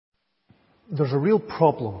There's a real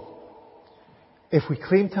problem if we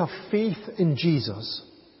claim to have faith in Jesus,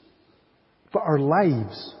 but our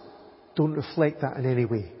lives don't reflect that in any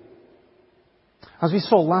way. As we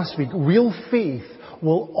saw last week, real faith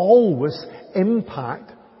will always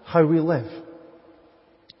impact how we live.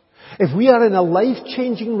 If we are in a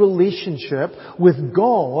life-changing relationship with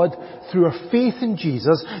God through our faith in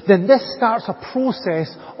Jesus, then this starts a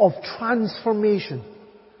process of transformation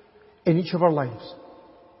in each of our lives.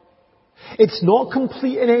 It's not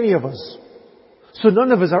complete in any of us. So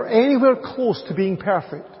none of us are anywhere close to being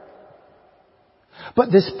perfect.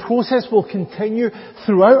 But this process will continue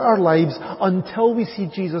throughout our lives until we see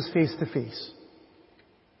Jesus face to face.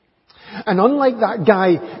 And unlike that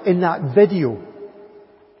guy in that video,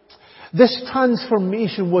 this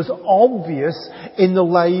transformation was obvious in the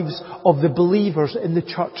lives of the believers in the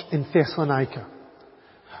church in Thessalonica.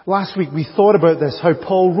 Last week we thought about this, how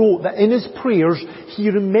Paul wrote that in his prayers he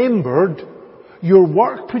remembered your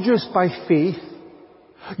work produced by faith,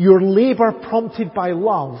 your labour prompted by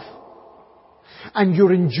love, and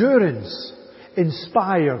your endurance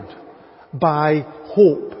inspired by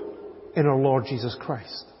hope in our Lord Jesus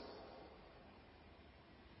Christ.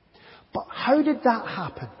 But how did that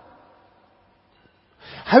happen?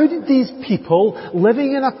 How did these people,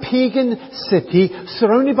 living in a pagan city,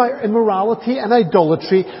 surrounded by immorality and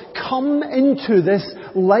idolatry, come into this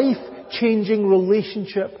life-changing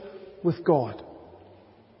relationship with God?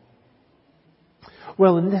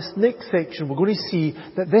 Well, in this next section, we're going to see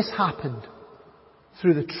that this happened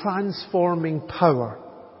through the transforming power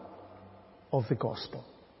of the gospel.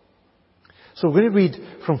 So we're going to read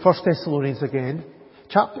from 1 Thessalonians again,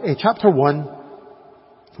 chapter 1.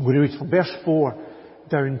 We're going to read from verse 4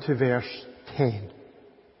 down to verse 10.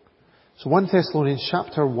 So 1 Thessalonians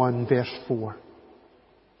chapter 1 verse 4.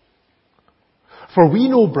 For we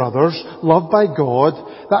know, brothers, loved by God,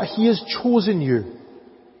 that He has chosen you,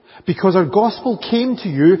 because our gospel came to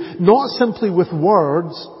you not simply with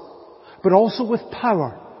words, but also with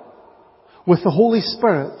power, with the Holy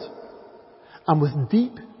Spirit, and with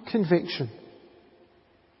deep conviction.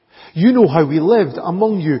 You know how we lived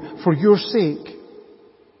among you for your sake.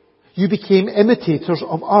 You became imitators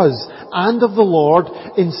of us and of the Lord.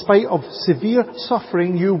 In spite of severe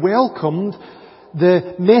suffering, you welcomed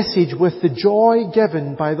the message with the joy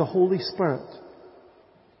given by the Holy Spirit.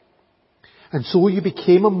 And so you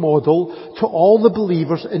became a model to all the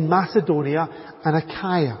believers in Macedonia and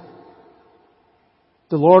Achaia.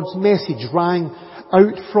 The Lord's message rang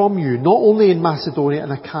out from you, not only in Macedonia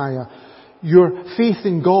and Achaia. Your faith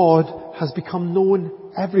in God has become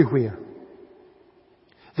known everywhere.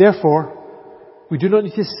 Therefore, we do not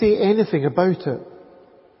need to say anything about it,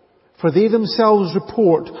 for they themselves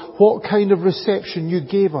report what kind of reception you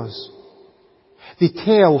gave us. They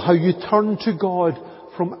tell how you turned to God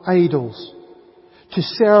from idols, to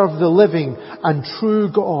serve the living and true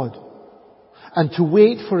God, and to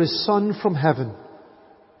wait for His Son from heaven,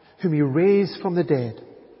 whom He raised from the dead,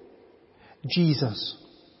 Jesus,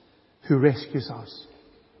 who rescues us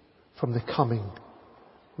from the coming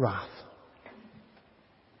wrath.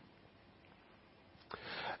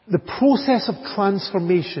 The process of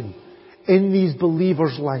transformation in these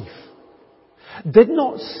believers' life did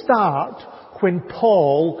not start when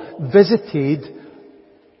Paul visited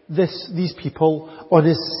these people on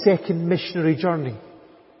his second missionary journey.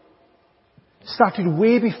 It started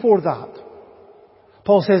way before that.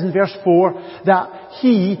 Paul says in verse 4 that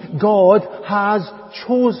He, God, has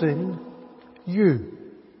chosen you.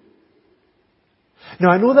 Now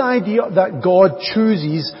I know the idea that God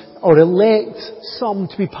chooses or elects some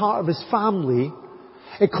to be part of His family,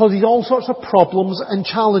 it causes all sorts of problems and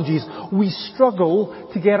challenges. We struggle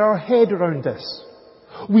to get our head around this.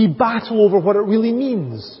 We battle over what it really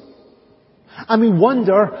means. And we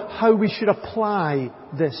wonder how we should apply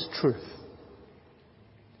this truth.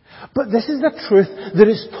 But this is the truth that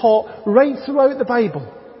is taught right throughout the Bible.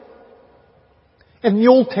 In the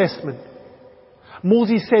Old Testament,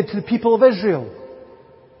 Moses said to the people of Israel,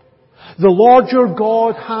 the Lord your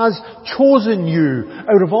God has chosen you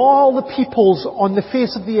out of all the peoples on the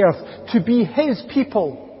face of the earth to be His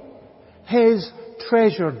people, His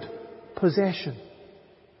treasured possession.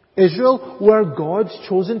 Israel were God's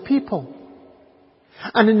chosen people.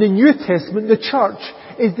 And in the New Testament, the church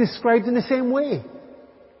is described in the same way.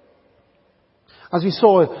 As we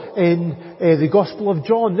saw in the Gospel of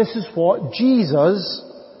John, this is what Jesus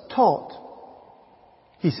taught.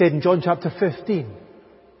 He said in John chapter 15,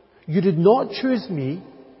 you did not choose me,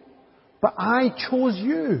 but I chose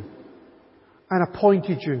you and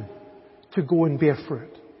appointed you to go and bear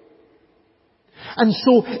fruit. And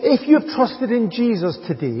so, if you have trusted in Jesus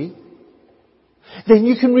today, then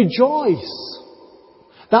you can rejoice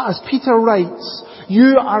that, as Peter writes,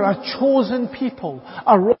 you are a chosen people,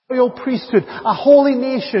 a royal priesthood, a holy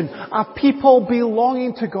nation, a people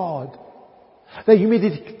belonging to God, that you may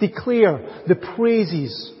declare the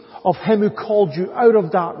praises of Him who called you out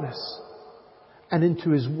of darkness and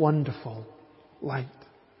into His wonderful light.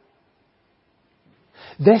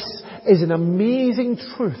 This is an amazing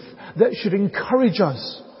truth that should encourage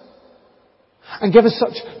us and give us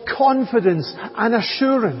such confidence and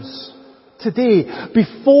assurance today.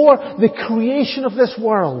 Before the creation of this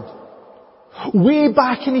world, way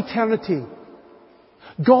back in eternity,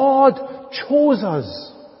 God chose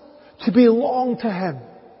us to belong to Him,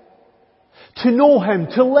 to know Him,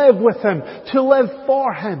 to live with Him, to live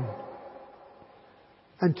for Him,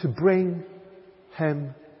 and to bring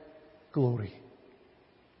Him glory.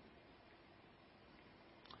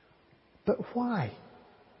 But why?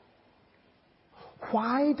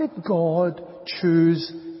 Why did God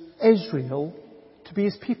choose Israel to be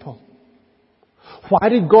His people? Why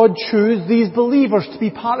did God choose these believers to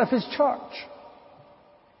be part of His church?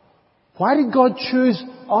 Why did God choose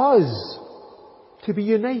us to be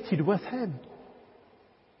united with Him?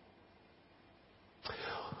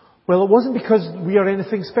 Well, it wasn't because we are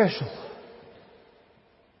anything special.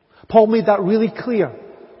 Paul made that really clear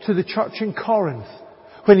to the church in Corinth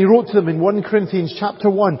when he wrote to them in 1 Corinthians chapter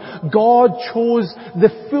 1. God chose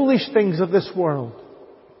the foolish things of this world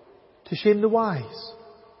to shame the wise.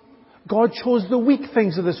 God chose the weak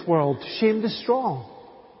things of this world to shame the strong.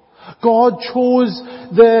 God chose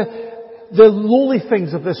the lowly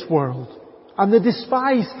things of this world and the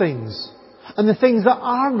despised things and the things that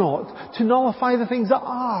are not to nullify the things that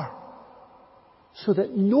are, so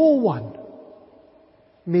that no one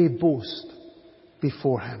may boast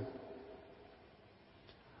before Him.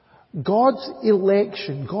 God's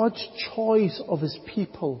election, God's choice of His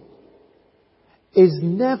people is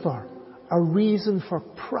never a reason for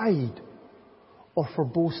pride or for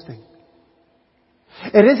boasting.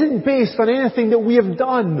 It isn't based on anything that we have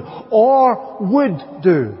done or would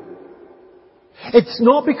do. It's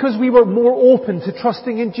not because we were more open to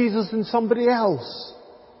trusting in Jesus than somebody else.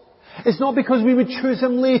 It's not because we would choose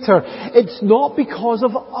Him later. It's not because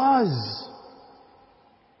of us.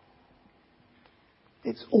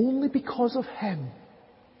 It's only because of Him.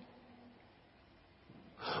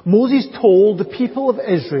 Moses told the people of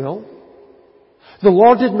Israel, the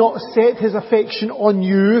Lord did not set His affection on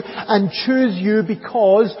you and choose you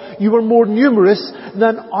because you were more numerous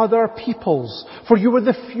than other peoples, for you were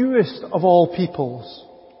the fewest of all peoples.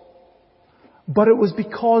 But it was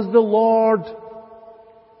because the Lord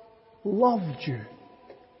loved you.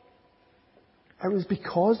 It was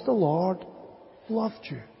because the Lord loved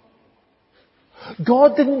you.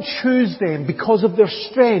 God didn't choose them because of their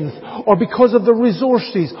strength or because of their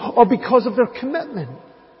resources or because of their commitment.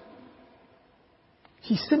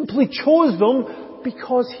 He simply chose them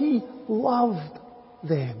because He loved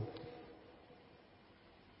them.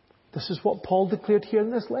 This is what Paul declared here in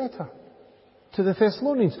this letter to the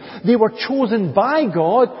Thessalonians. They were chosen by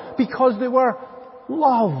God because they were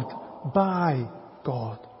loved by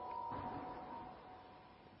God.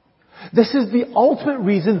 This is the ultimate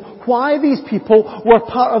reason why these people were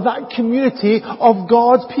part of that community of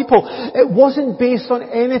God's people. It wasn't based on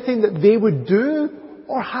anything that they would do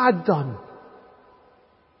or had done.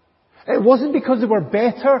 It wasn't because they were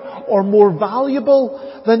better or more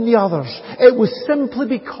valuable than the others. It was simply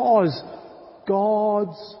because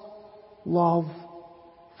God's love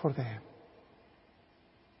for them.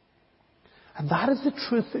 And that is the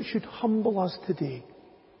truth that should humble us today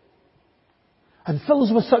and fill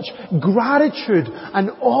us with such gratitude and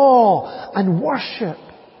awe and worship.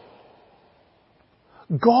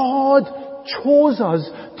 God chose us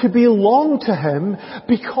to belong to Him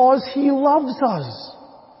because He loves us.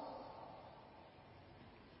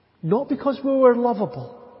 Not because we were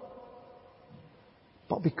lovable,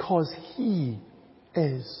 but because He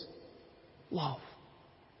is love.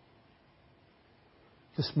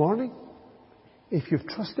 This morning, if you've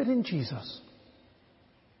trusted in Jesus,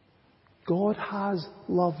 God has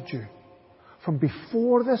loved you from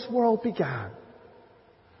before this world began,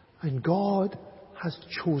 and God has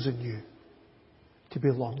chosen you to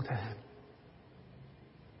belong to Him.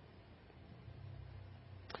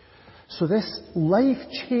 So this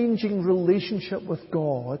life-changing relationship with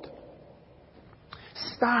God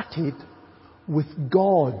started with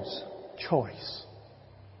God's choice.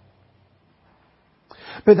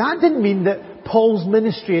 But that didn't mean that Paul's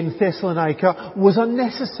ministry in Thessalonica was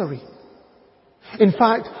unnecessary. In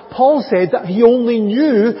fact, Paul said that he only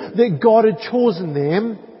knew that God had chosen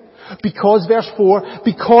them because, verse 4,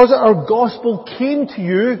 because our gospel came to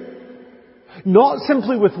you Not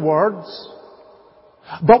simply with words,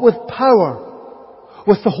 but with power,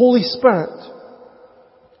 with the Holy Spirit,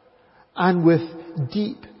 and with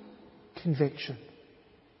deep conviction.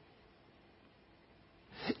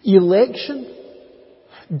 Election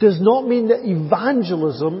does not mean that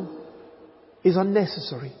evangelism is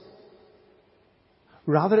unnecessary.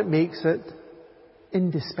 Rather, it makes it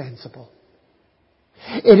indispensable.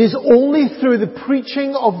 It is only through the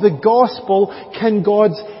preaching of the gospel can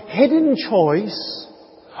God's hidden choice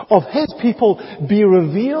of His people be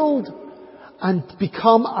revealed and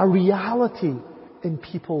become a reality in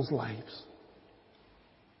people's lives.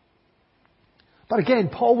 But again,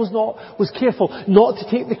 Paul was careful not to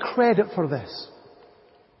take the credit for this.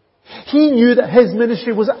 He knew that his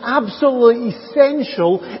ministry was absolutely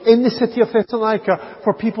essential in the city of Thessalonica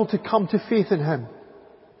for people to come to faith in him.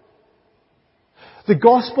 The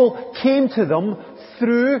gospel came to them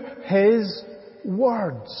through his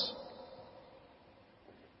words.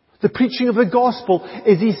 The preaching of the gospel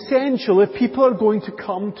is essential if people are going to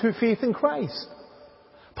come to faith in Christ.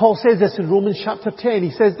 Paul says this in Romans chapter 10.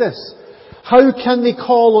 He says this, "How can they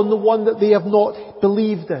call on the one that they have not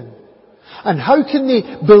believed in? And how can they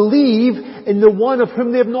believe in the one of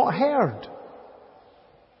whom they have not heard?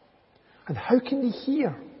 And how can they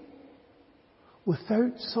hear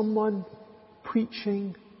without someone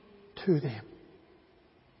preaching to them?"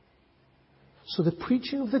 So the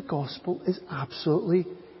preaching of the gospel is absolutely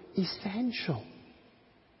essential.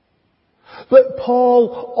 But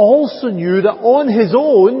Paul also knew that on his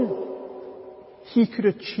own, he could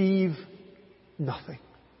achieve nothing.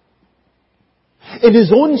 In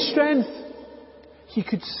his own strength, he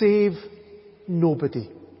could save nobody.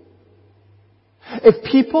 If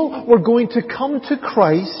people were going to come to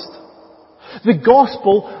Christ, the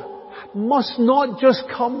gospel must not just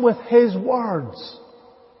come with his words,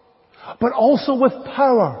 but also with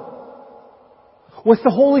power, with the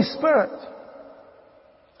Holy Spirit,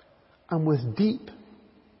 and with deep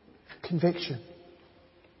conviction.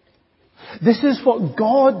 This is what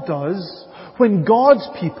God does when God's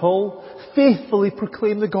people faithfully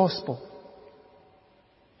proclaim the gospel.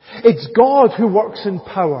 It's God who works in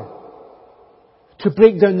power to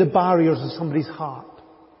break down the barriers of somebody's heart.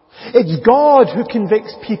 It's God who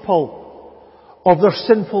convicts people of their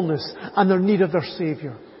sinfulness and their need of their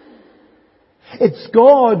Saviour. It's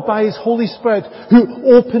God by His Holy Spirit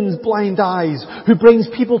who opens blind eyes, who brings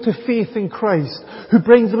people to faith in Christ, who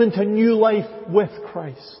brings them into new life with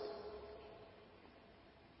Christ.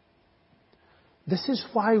 This is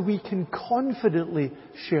why we can confidently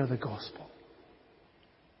share the gospel.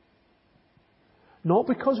 Not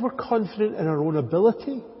because we're confident in our own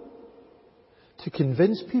ability to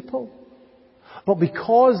convince people, but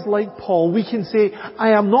because, like Paul, we can say,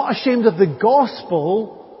 "I am not ashamed of the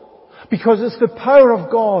gospel because it's the power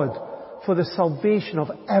of God for the salvation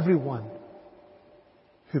of everyone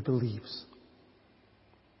who believes."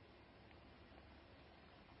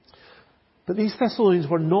 But these Thessalonians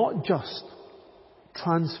were not just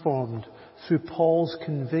transformed through Paul's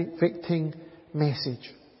convicting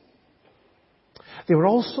message. They were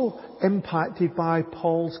also impacted by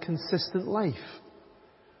Paul's consistent life.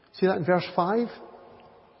 See that in verse 5?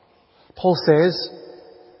 Paul says,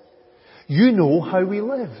 "You know how we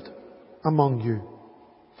lived among you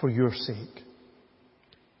for your sake."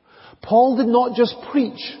 Paul did not just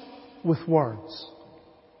preach with words.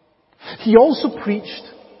 He also preached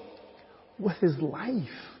with his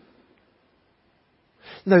life.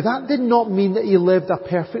 Now that did not mean that he lived a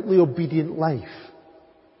perfectly obedient life.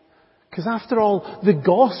 Because after all, the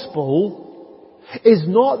gospel is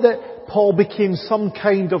not that Paul became some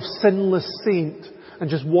kind of sinless saint and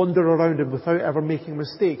just wandered around him without ever making a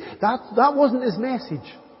mistake. That wasn't his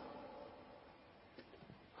message.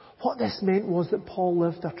 What this meant was that Paul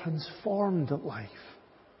lived a transformed life.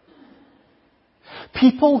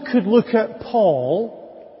 People could look at Paul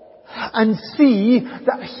and see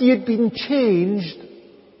that he had been changed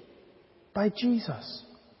by Jesus.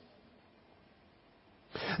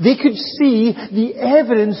 They could see the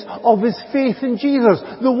evidence of his faith in Jesus,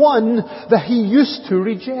 the one that he used to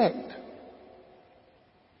reject.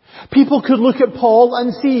 People could look at Paul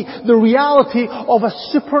and see the reality of a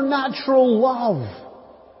supernatural love,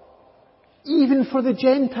 even for the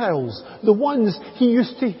Gentiles, the ones he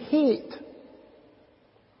used to hate.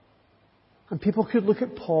 And people could look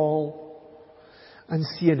at Paul and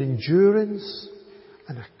see an endurance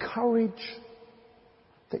and a courage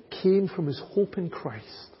that came from his hope in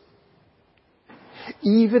Christ,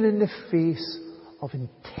 even in the face of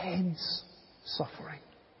intense suffering.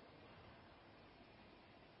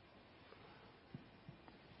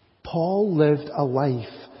 Paul lived a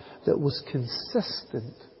life that was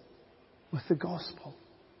consistent with the gospel.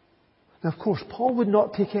 Now, of course, Paul would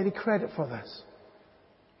not take any credit for this.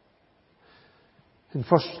 In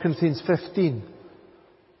 1 Corinthians 15,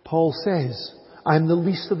 Paul says, I am the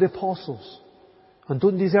least of the apostles and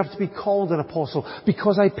don't deserve to be called an apostle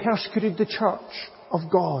because I persecuted the church of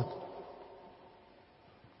God.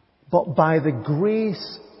 But by the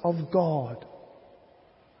grace of God,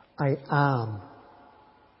 I am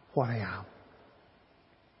what I am.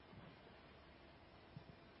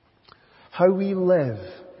 How we live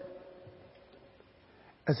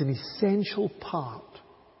is an essential part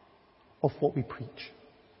of what we preach.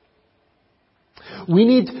 We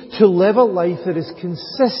need to live a life that is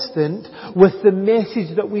consistent with the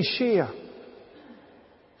message that we share.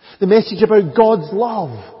 The message about God's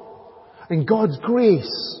love and God's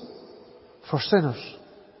grace for sinners.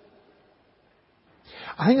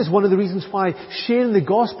 I think it's one of the reasons why sharing the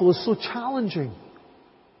gospel is so challenging.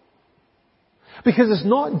 Because it's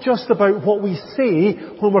not just about what we say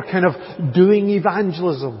when we're kind of doing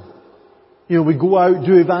evangelism. You know, we go out,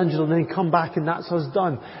 do evangelism, and then come back and that's us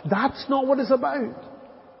done. That's not what it's about.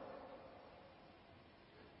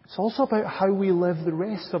 It's also about how we live the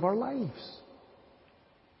rest of our lives.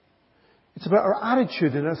 It's about our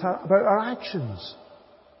attitude and it's about our actions.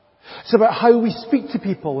 It's about how we speak to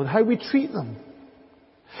people and how we treat them.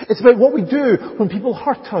 It's about what we do when people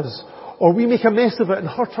hurt us or we make a mess of it and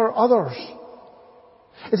hurt our others.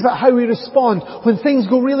 It's about how we respond when things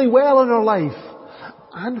go really well in our life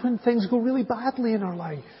and when things go really badly in our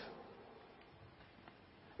life.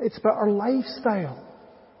 It's about our lifestyle.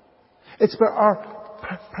 It's about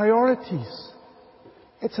our priorities.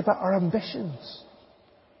 It's about our ambitions.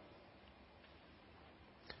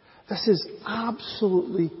 This is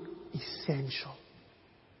absolutely essential.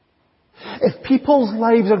 If people's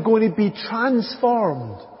lives are going to be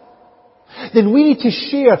transformed, then we need to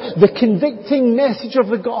share the convicting message of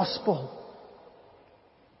the gospel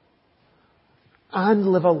and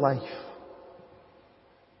live a life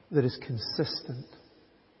that is consistent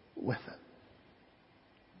with it.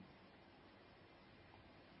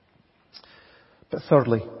 But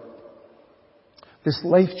thirdly, this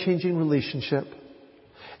life-changing relationship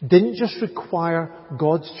didn't just require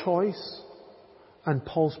God's choice and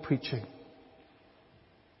Paul's preaching.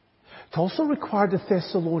 It also required the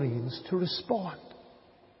Thessalonians to respond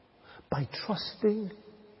by trusting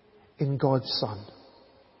in God's Son.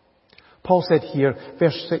 Paul said here,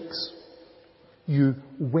 verse 6, you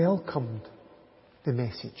welcomed the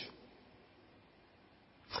message.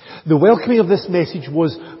 The welcoming of this message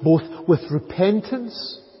was both with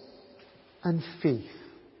repentance and faith.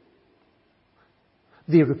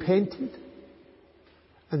 They repented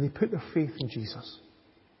and they put their faith in Jesus.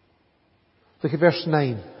 Look at verse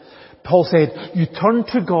 9. Paul said, you turned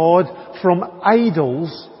to God from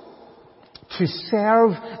idols to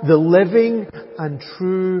serve the living and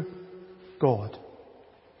true God.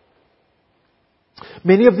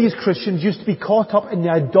 Many of these Christians used to be caught up in the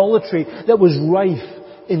idolatry that was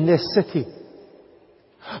rife in this city.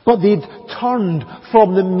 But they'd turned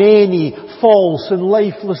from the many false and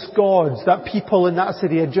lifeless gods that people in that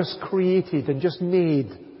city had just created and just made.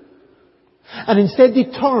 And instead they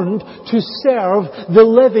turned to serve the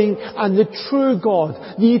living and the true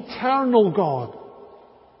God, the eternal God,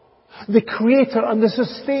 the creator and the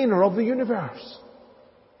sustainer of the universe.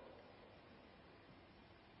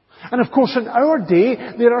 And of course in our day,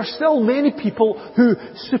 there are still many people who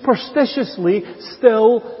superstitiously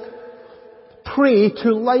still pray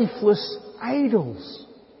to lifeless idols.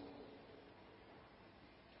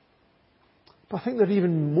 But I think there are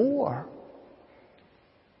even more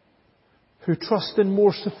who trust in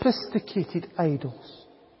more sophisticated idols,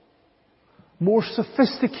 more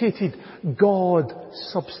sophisticated God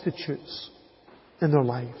substitutes in their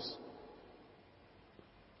lives.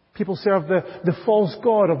 People serve the false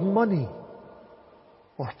god of money,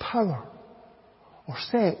 or power, or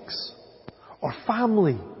sex, or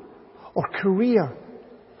family, or career,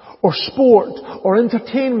 or sport, or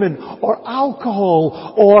entertainment, or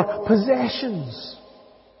alcohol, or possessions.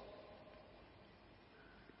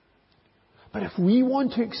 But if we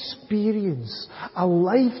want to experience a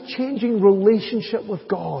life-changing relationship with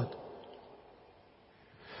God,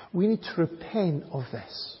 we need to repent of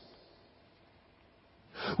this.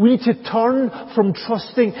 We need to turn from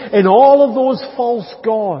trusting in all of those false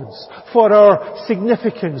gods for our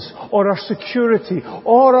significance, or our security,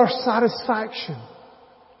 or our satisfaction.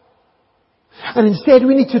 And instead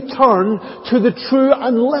we need to turn to the true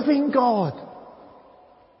and living God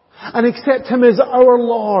and accept Him as our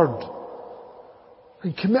Lord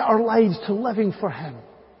and commit our lives to living for Him.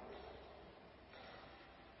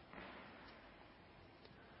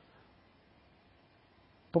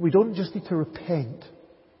 But we don't just need to repent.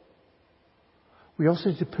 We also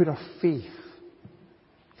need to put our faith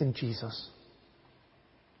in Jesus.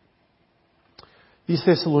 These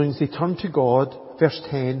Thessalonians, they turn to God, verse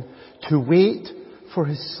 10, to wait for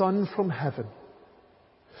His Son from heaven,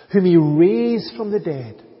 whom He raised from the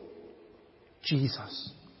dead,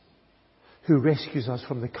 Jesus, who rescues us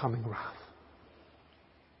from the coming wrath.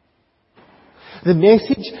 The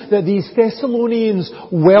message that these Thessalonians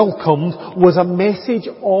welcomed was a message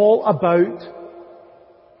all about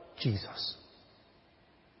Jesus.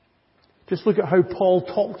 Just look at how Paul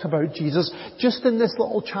talked about Jesus just in this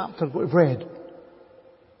little chapter that we've read.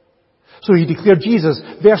 So he declared Jesus,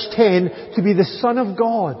 verse 10, to be the Son of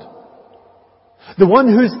God, the one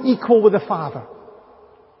who is equal with the Father.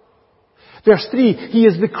 Verse 3, He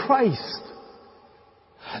is the Christ,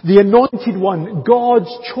 the Anointed One, God's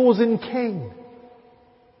chosen King.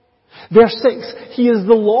 Verse 6, He is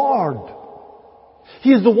the Lord.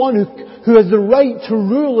 He is the one who has the right to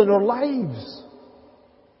rule in our lives.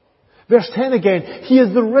 Verse 10 again, He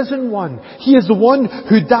is the risen one. He is the one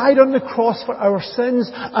who died on the cross for our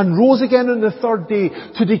sins and rose again on the third day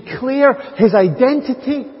to declare His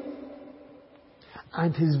identity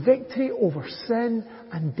and His victory over sin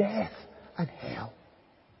and death and hell.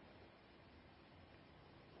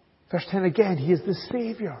 Verse 10 again, He is the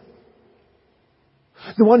Saviour.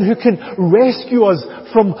 The one who can rescue us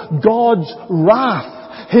from God's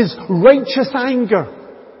wrath, His righteous anger,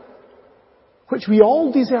 which we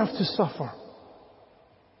all deserve to suffer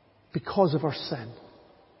because of our sin.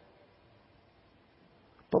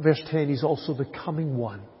 But verse 10, He's also the coming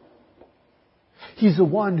one. He's the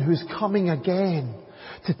one who's coming again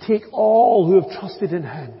to take all who have trusted in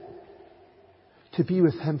Him to be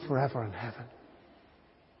with Him forever in heaven.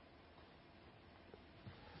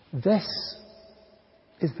 This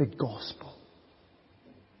is the gospel.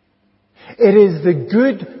 It is the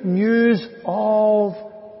good news of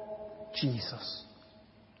Jesus.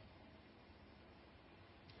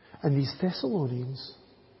 And these Thessalonians,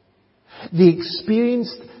 they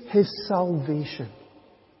experienced His salvation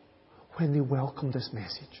when they welcomed this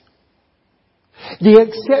message. They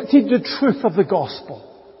accepted the truth of the gospel.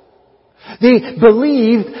 They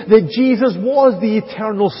believed that Jesus was the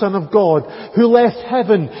eternal Son of God who left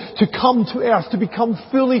heaven to come to earth, to become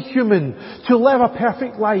fully human, to live a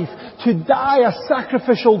perfect life, to die a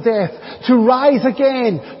sacrificial death, to rise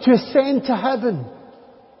again, to ascend to heaven,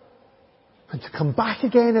 and to come back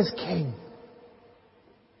again as King.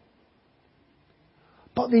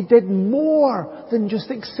 But they did more than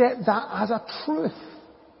just accept that as a truth.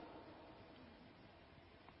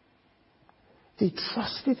 They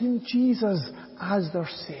trusted in Jesus as their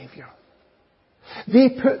Saviour. They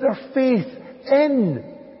put their faith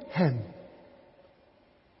in Him.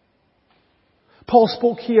 Paul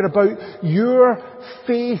spoke here about your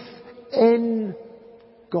faith in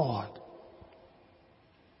God.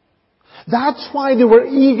 That's why they were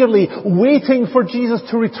eagerly waiting for Jesus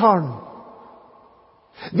to return.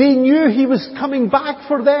 They knew He was coming back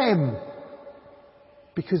for them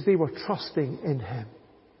because they were trusting in Him.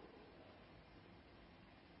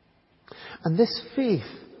 And this faith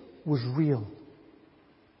was real.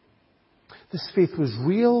 This faith was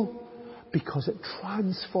real because it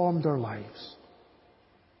transformed their lives.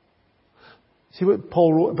 See what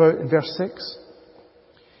Paul wrote about in verse 6?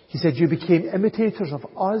 He said, "You became imitators of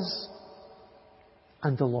us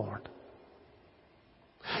and the Lord."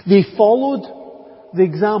 They followed the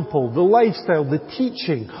example, the lifestyle, the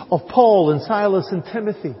teaching of Paul and Silas and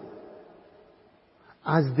Timothy,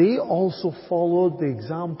 as they also followed the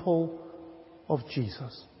example of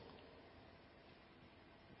Jesus.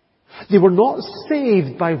 They were not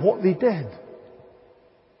saved by what they did,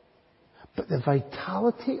 but the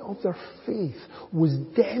vitality of their faith was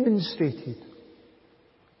demonstrated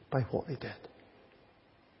by what they did.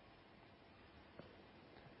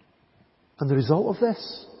 And the result of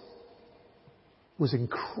this was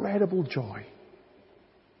incredible joy.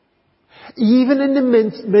 Even in the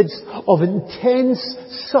midst of intense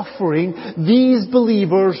suffering, these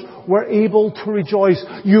believers were able to rejoice.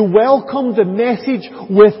 You welcomed the message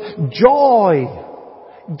with joy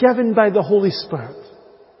given by the Holy Spirit.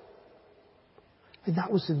 And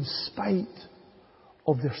that was in spite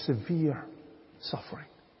of their severe suffering.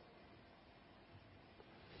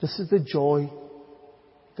 This is the joy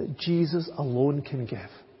that Jesus alone can give.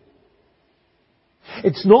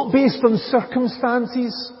 It's not based on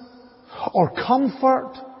circumstances or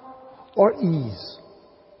comfort or ease.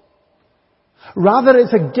 Rather,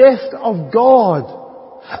 it's a gift of God.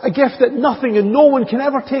 A gift that nothing and no one can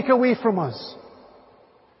ever take away from us.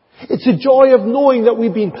 It's the joy of knowing that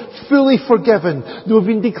we've been fully forgiven, that we've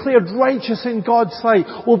been declared righteous in God's sight,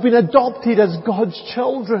 we've been adopted as God's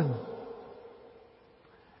children,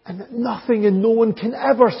 and that nothing and no one can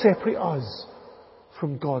ever separate us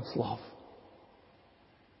from God's love.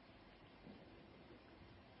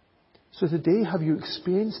 So today, have you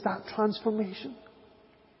experienced that transformation?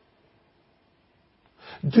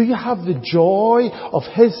 Do you have the joy of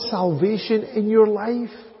His salvation in your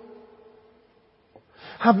life?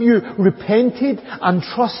 Have you repented and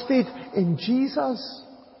trusted in Jesus?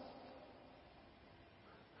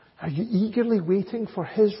 Are you eagerly waiting for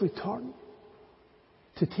His return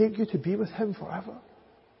to take you to be with Him forever?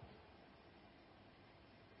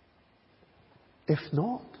 If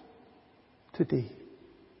not, today.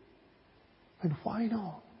 And why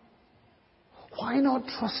not? Why not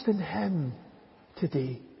trust in Him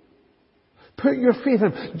today? Put your faith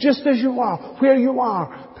in Him, just as you are, where you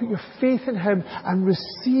are. Put your faith in Him and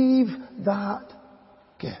receive that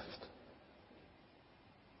gift.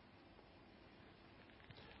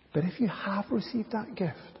 But if you have received that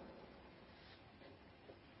gift,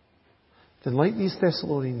 then like these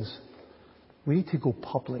Thessalonians, we need to go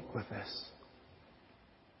public with this.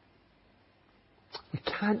 We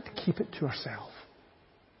can't keep it to ourselves.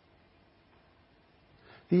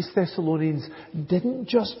 These Thessalonians didn't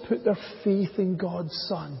just put their faith in God's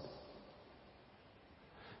Son.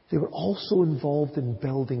 They were also involved in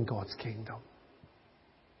building God's kingdom.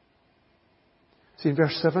 See, in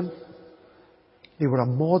verse 7, they were a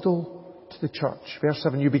model to the church. Verse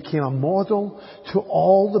 7, you became a model to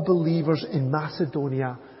all the believers in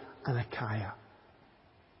Macedonia and Achaia.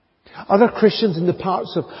 Other Christians in the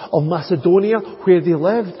parts of Macedonia where they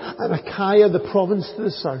lived, and Achaia, the province to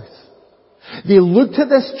the south, they looked at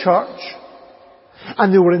this church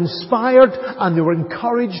and they were inspired and they were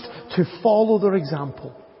encouraged to follow their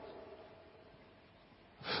example.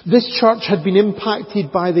 This church had been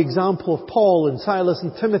impacted by the example of Paul and Silas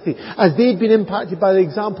and Timothy, as they'd been impacted by the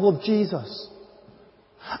example of Jesus.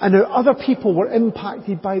 And now other people were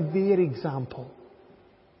impacted by their example.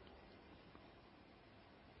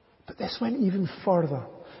 But this went even further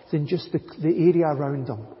than just the area around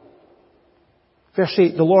them. Verse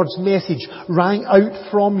 8, the Lord's message rang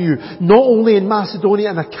out from you, not only in Macedonia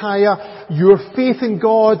and Achaia. Your faith in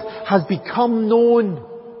God has become known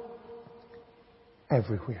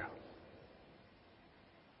everywhere.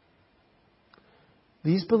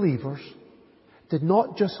 These believers did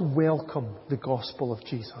not just welcome the gospel of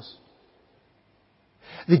Jesus.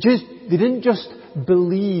 They didn't just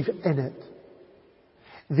believe in it.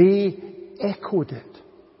 They echoed it.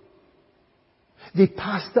 They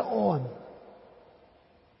passed it on.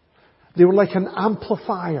 They were like an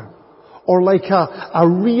amplifier or like a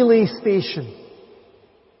relay station.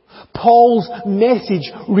 Paul's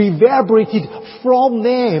message reverberated from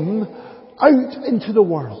them out into the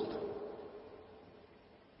world.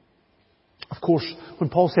 Of course, when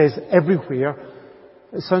Paul says everywhere,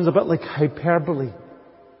 it sounds a bit like hyperbole.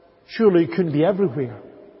 Surely it couldn't be everywhere.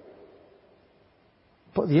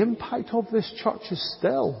 But the impact of this church is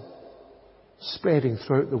still spreading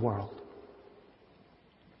throughout the world.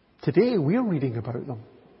 Today we're reading about them.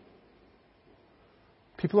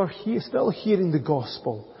 People are still hearing the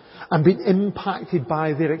gospel and being impacted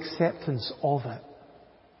by their acceptance of it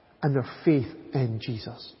and their faith in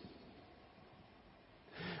Jesus.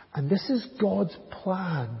 And this is God's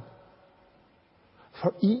plan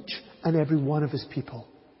for each and every one of His people.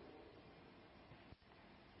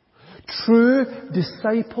 True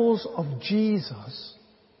disciples of Jesus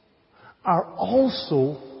are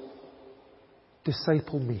also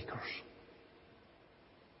disciple makers.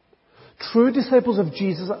 True disciples of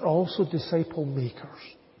Jesus are also disciple makers.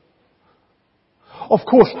 Of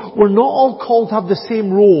course, we're not all called to have the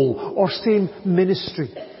same role or same ministry.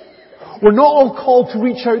 We're not all called to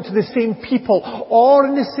reach out to the same people or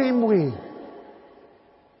in the same way.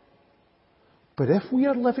 But if we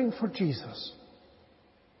are living for Jesus,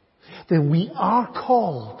 then we are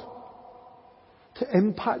called to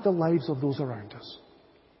impact the lives of those around us.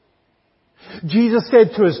 Jesus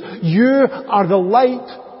said to us, you are the light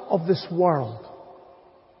of this world.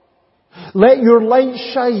 Let your light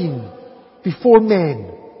shine before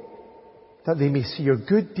men, that they may see your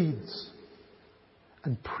good deeds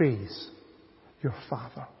and praise your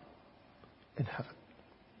Father in heaven.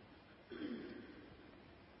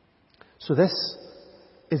 So this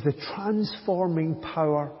is the transforming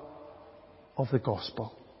power of the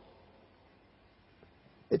gospel.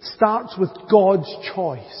 It starts with God's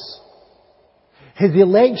choice. His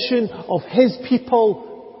election of His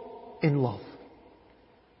people in love.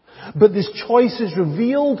 But this choice is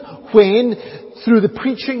revealed when, through the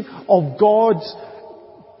preaching of God's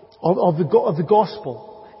of the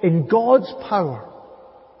gospel, in God's power,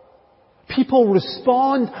 people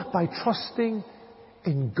respond by trusting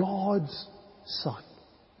in God's Son.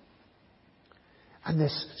 And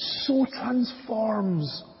this so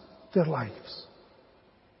transforms their lives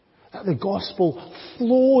that the gospel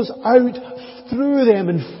flows out through them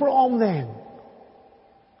and from them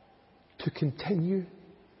to continue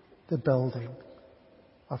the building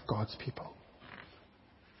of God's people.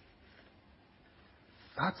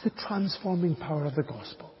 That's the transforming power of the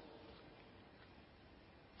gospel.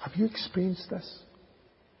 Have you experienced this?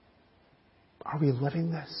 Are we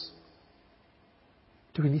living this?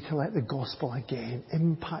 Do we need to let the gospel again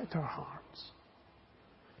impact our hearts,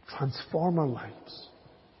 transform our lives,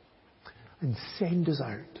 and send us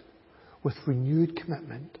out with renewed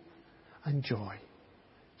commitment and joy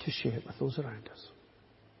to share it with those around us?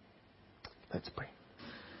 Let's pray.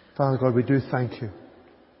 Father God, we do thank you.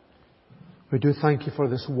 We do thank you for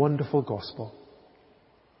this wonderful gospel.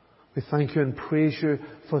 We thank you and praise you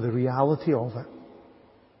for the reality of it.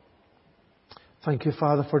 Thank you,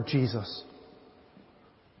 Father, for Jesus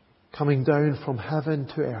coming down from heaven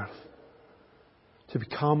to earth to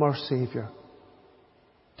become our Saviour,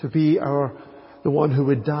 to be the one who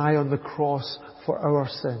would die on the cross for our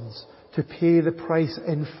sins, to pay the price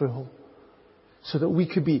in full, so that we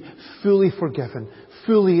could be fully forgiven,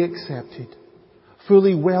 fully accepted,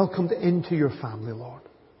 fully welcomed into your family, Lord.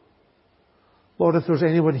 Lord, if there's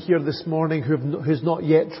anyone here this morning who's not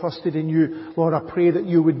yet trusted in you, Lord, I pray that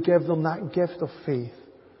you would give them that gift of faith.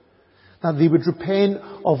 That they would repent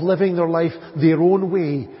of living their life their own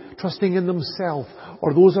way, trusting in themselves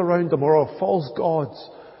or those around them or false gods.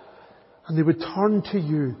 And they would turn to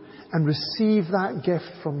you and receive that gift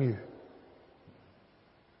from you.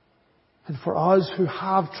 And for us who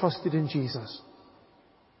have trusted in Jesus,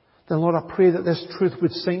 then Lord, I pray that this truth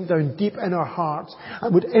would sink down deep in our hearts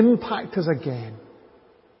and would impact us again.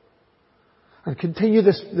 And continue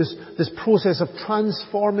this process of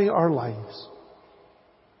transforming our lives.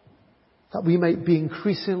 That we might be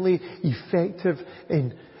increasingly effective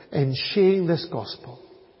in sharing this gospel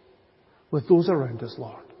with those around us,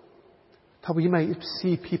 Lord. That we might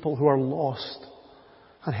see people who are lost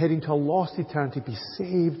and heading to a lost eternity be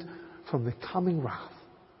saved from the coming wrath.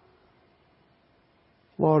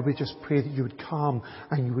 Lord, we just pray that you would come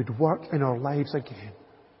and you would work in our lives again.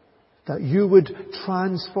 That you would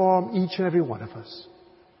transform each and every one of us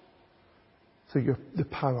through the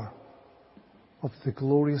power of the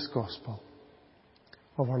glorious gospel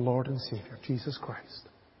of our Lord and Saviour, Jesus Christ.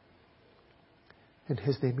 In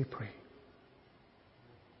His name we pray.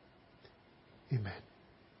 Amen.